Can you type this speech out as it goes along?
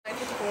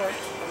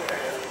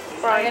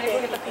Brian, I'm gonna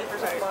go get the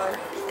papers of mine.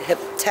 Hip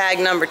tag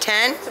number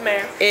 10 It's a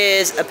mare.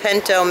 is a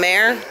Pinto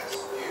mare.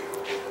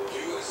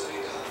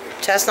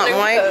 Chestnut and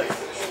white.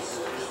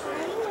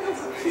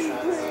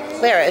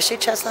 Clara, is she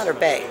chestnut or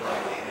bay?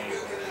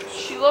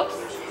 She looks.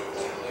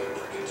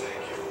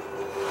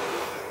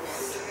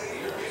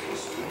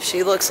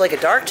 She looks like a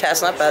dark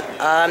chestnut, but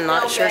I'm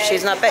not sure bay.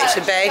 she's not bay.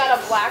 She's bay? She's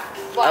got a black.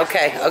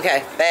 Okay,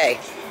 okay, bay.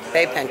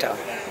 Bay Pinto.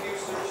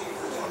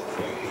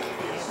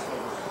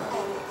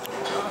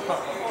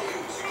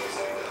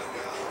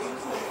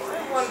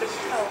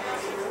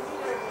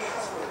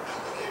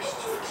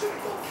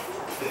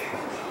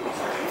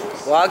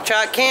 Wog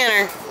Trot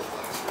Canner.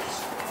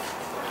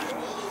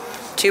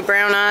 2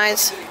 brown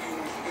eyes.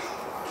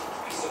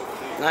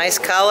 Nice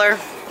color.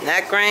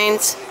 Neck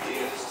reins.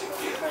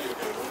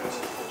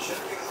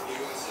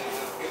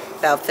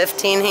 About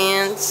 15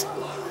 hands.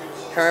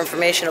 Her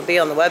information will be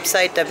on the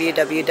website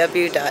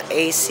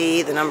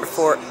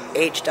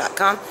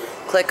www.ac4h.com.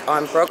 Click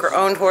on broker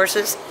owned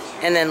horses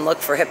and then look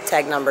for hip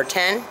tag number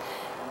 10.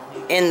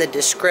 In the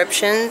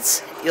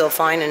descriptions you'll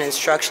find an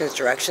instructions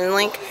direction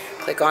link.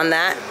 Click on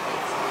that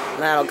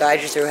and that'll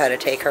guide you through how to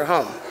take her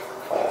home.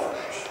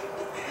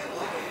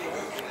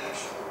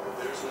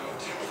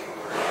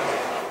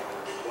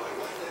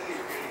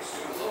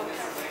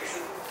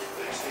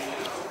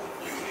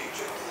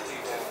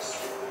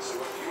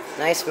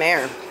 Nice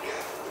mare.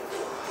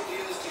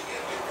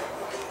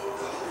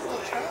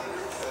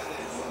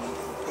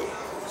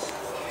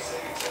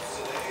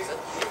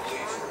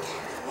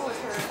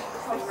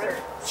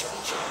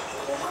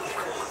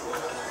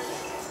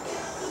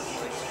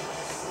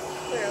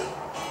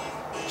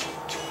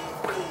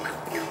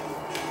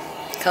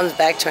 Comes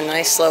back to a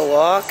nice slow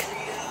walk.